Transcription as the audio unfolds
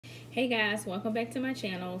Hey guys, welcome back to my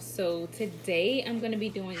channel. So today I'm going to be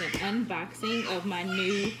doing an unboxing of my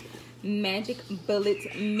new Magic Bullets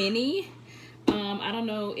Mini. I don't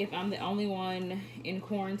know if I'm the only one in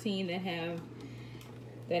quarantine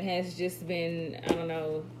that has just been, I don't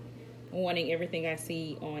know, wanting everything I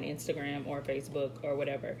see on Instagram or Facebook or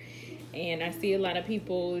whatever. And I see a lot of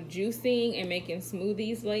people juicing and making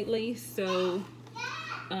smoothies lately. So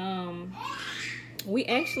we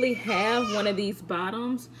actually have one of these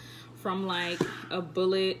bottoms from like a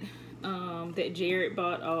bullet that Jared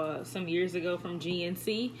bought some years ago from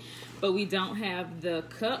GNC, but we don't have the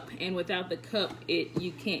cup, and without the cup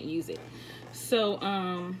you can't use it. So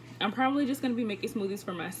I'm probably just gonna be making smoothies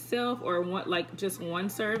for myself, or just one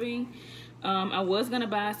serving. I was gonna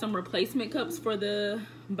buy some replacement cups for the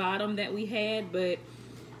bottom that we had, but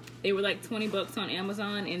they were like 20 bucks on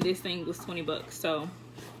Amazon, and this thing was 20 bucks, so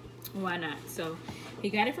why not? So he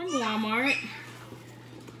got it from Walmart.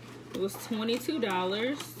 It was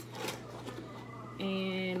 $22,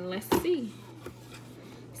 and let's see.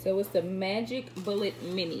 So it's the Magic Bullet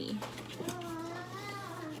Mini,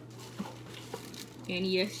 and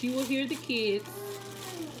yes, you will hear the kids.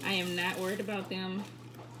 I am not worried about them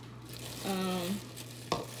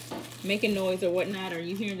making noise or whatnot, or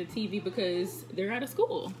you hearing the TV, because they're out of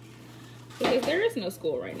school, because there is no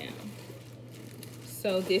school right now.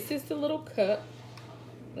 So this is the little cup.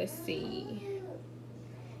 Let's see.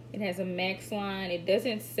 It has a max line. It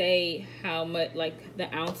doesn't say how much, like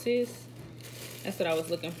the ounces. That's what I was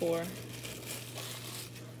looking for.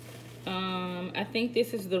 I think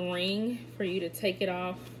this is the ring for you to take it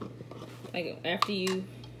off. Like after you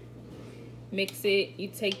mix it, you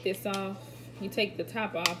take this off. You take the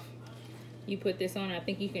top off. You put this on. I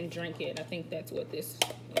think you can drink it. I think that's what this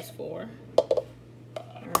is for. All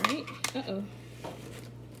right. Uh-oh.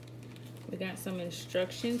 We got some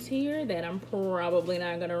instructions here that I'm probably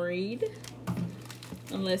not gonna read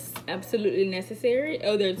unless absolutely necessary.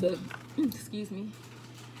 Oh, there's a, excuse me.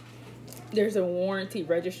 There's a warranty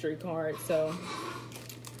registry card, so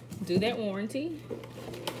do that warranty.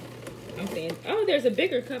 I'm saying, oh, there's a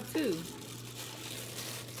bigger cup too.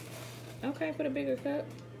 Okay, put a bigger cup.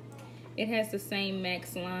 It has the same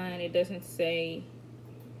max line. It doesn't say,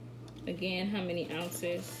 again, how many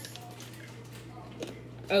ounces.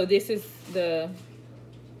 Oh, this is the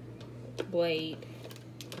blade.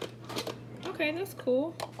 Okay, that's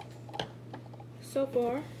cool so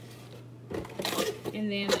far. And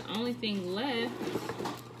then the only thing left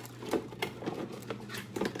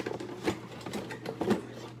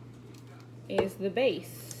is the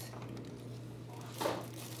base.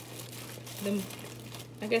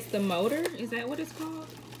 I guess the motor, is that what it's called?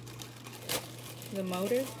 The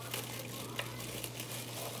motor.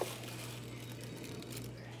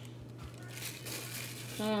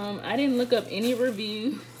 I didn't look up any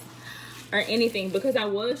reviews or anything, because I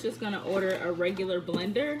was just gonna order a regular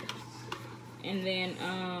blender, and then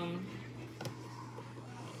I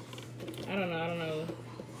don't know.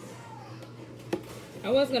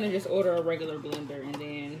 I was gonna just order a regular blender, and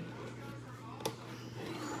then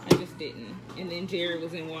I just didn't. And then Jared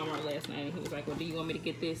was in Walmart last night, and he was like, "Well, do you want me to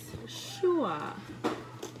get this?" Sure.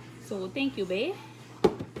 So thank you, babe.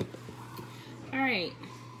 All right.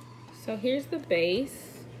 So here's the base.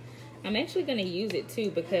 I'm actually gonna use it too,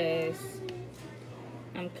 because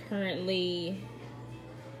I'm currently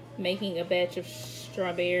making a batch of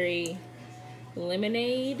strawberry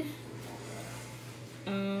lemonade.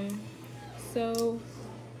 So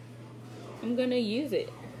I'm gonna use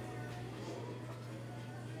it.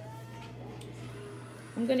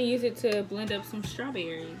 I'm gonna use it to blend up some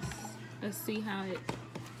strawberries. Let's see how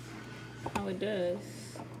it does.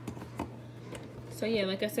 So yeah,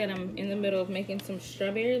 like I said, I'm in the middle of making some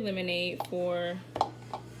strawberry lemonade for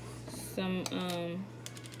some,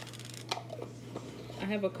 I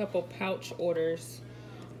have a couple pouch orders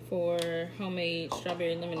for homemade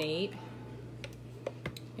strawberry lemonade.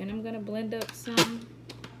 And I'm gonna blend up some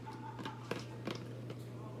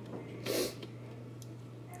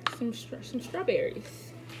strawberries.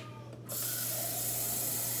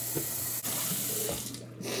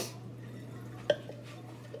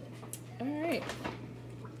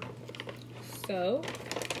 So,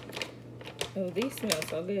 oh, these smell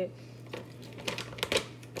so good.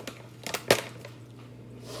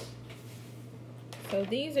 So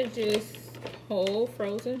these are just whole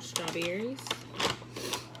frozen strawberries.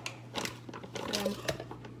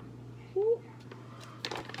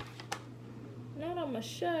 Not on my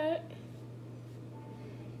shirt.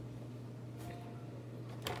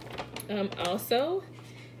 Also,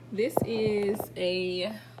 this is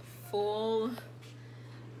a full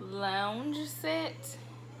lounge set.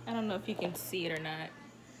 I don't know if you can see it or not.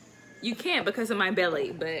 You can't because of my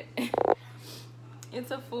belly, but it's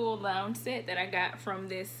a full lounge set that I got from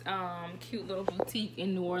this cute little boutique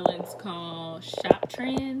in New Orleans called Shop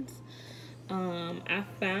Trends. I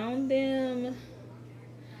found them,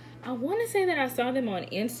 I want to say that I saw them on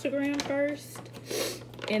Instagram first,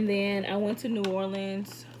 and then I went to New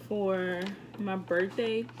Orleans for my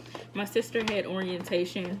birthday. My sister had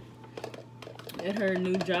orientation at her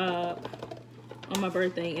new job on my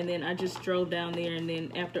birthday, and then I just drove down there, and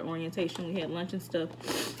then after orientation we had lunch and stuff,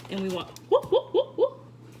 and we walked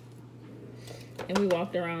and we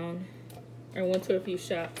walked around or went to a few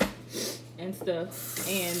shops and stuff,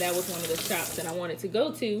 and that was one of the shops that I wanted to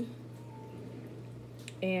go to.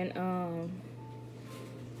 And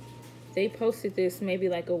they posted this maybe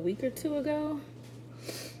like a week or two ago.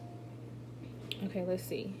 Okay, let's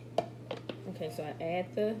see. Okay, so I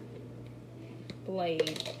add the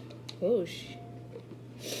blade. Whoosh.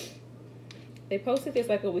 They posted this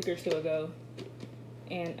like a week or two ago,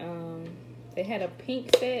 and they had a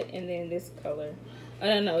pink set and then this color. I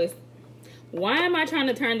don't know. Why am I trying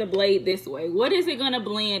to turn the blade this way? What is it gonna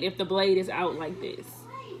blend if the blade is out like this?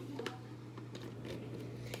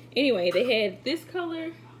 Anyway, they had this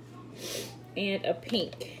color and a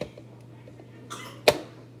pink.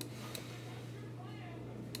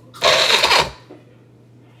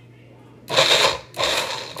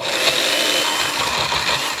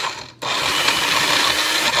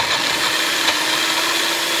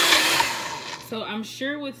 So I'm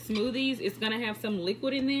sure with smoothies, it's gonna have some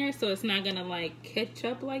liquid in there, so it's not gonna like catch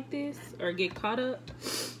up like this or get caught up.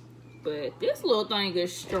 But this little thing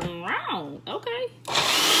is strong. Okay.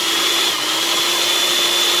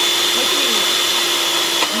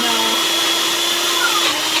 No.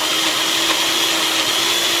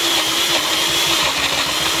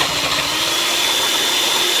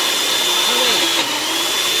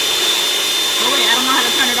 Oh wait, I don't know how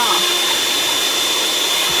to turn it off.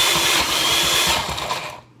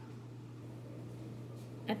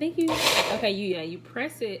 I think you, okay, you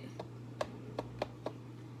press it.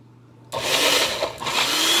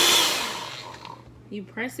 You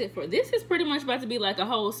press it for, this is pretty much about to be like a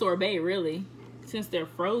whole sorbet, really, since they're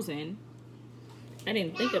frozen. I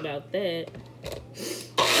didn't think about that.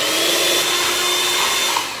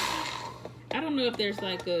 I don't know if there's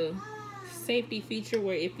like a safety feature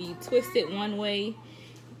where if you twist it one way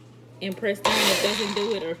and press down, it doesn't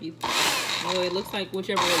do it, or if you, well, it looks like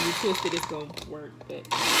whichever way you twist it, it's gonna work, but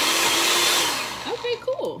okay,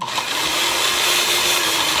 cool.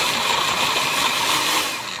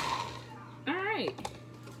 All right.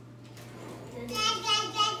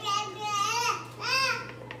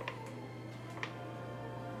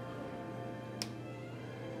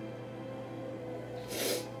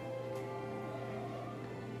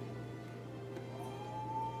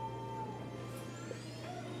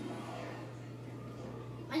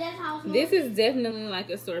 This is definitely like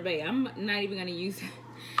a sorbet. I'm not even gonna use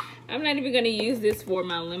this for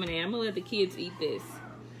my lemonade. I'm gonna let the kids eat this.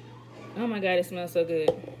 Oh my god, it smells so good.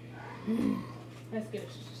 Let's get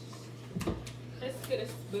a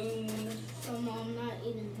spoon. So mom not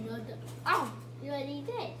even know the, oh, you already eat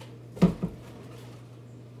that.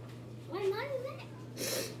 Why not eat that?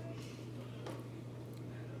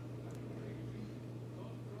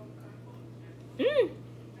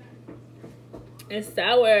 It's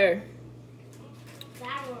sour.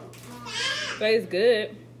 Sour. But it's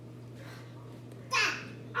good.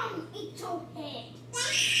 Eat your head.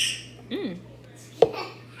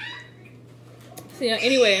 So yeah,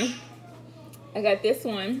 anyway, I got this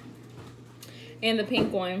one and the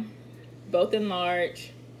pink one, both in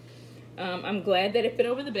large. I'm glad that it fit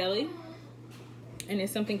over the belly, and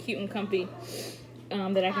it's something cute and comfy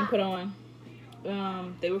that I can put on.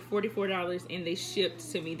 They were $44 and they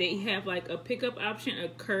shipped to me. They have like a pickup option, a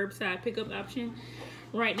curbside pickup option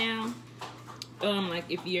right now. Like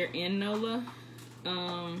if you're in NOLA.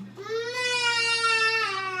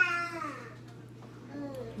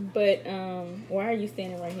 But why are you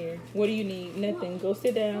standing right here? What do you need? Nothing. Go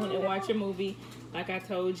sit down and watch a movie like I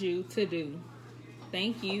told you to do.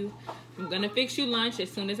 Thank you. I'm gonna fix you lunch as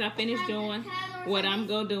soon as I finish doing what I'm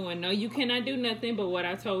gonna do. No, you cannot do nothing but what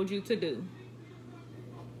I told you to do.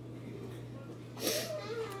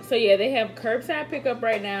 So yeah, they have curbside pickup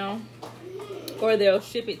right now, or they'll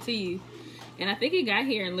ship it to you. And I think it got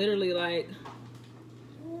here in literally like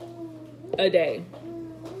a day.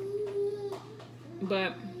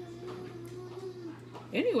 But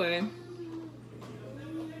anyway,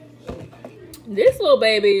 this little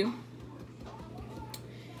baby,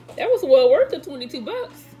 that was well worth the 22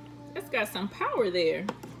 bucks. That's got some power there.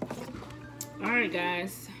 All right,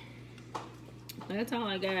 guys, that's all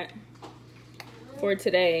I got for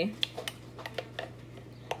today.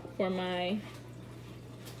 for my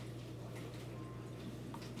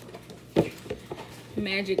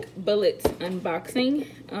Magic Bullets unboxing.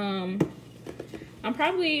 I'll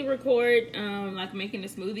probably record like making a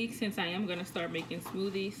smoothie, since I am gonna start making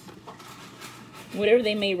smoothies. Whatever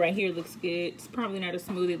they made right here looks good. It's probably not a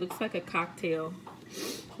smoothie, it looks like a cocktail,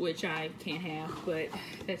 which I can't have, but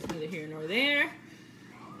that's neither here nor there.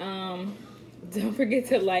 Don't forget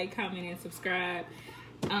to like, comment, and subscribe.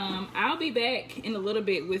 I'll be back in a little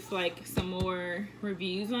bit with like some more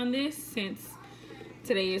reviews on this, since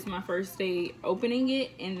today is my first day opening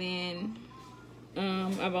it, and then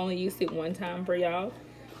I've only used it one time for y'all,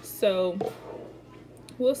 so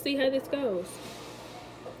we'll see how this goes.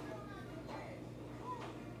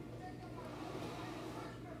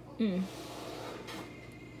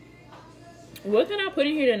 What can I put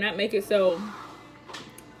in here to not make it so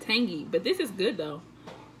tangy? But this is good though.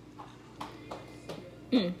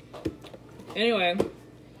 Anyway,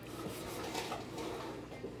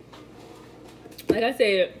 like I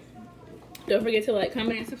said, don't forget to like,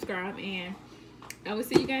 comment, and subscribe, and I will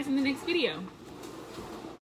see you guys in the next video.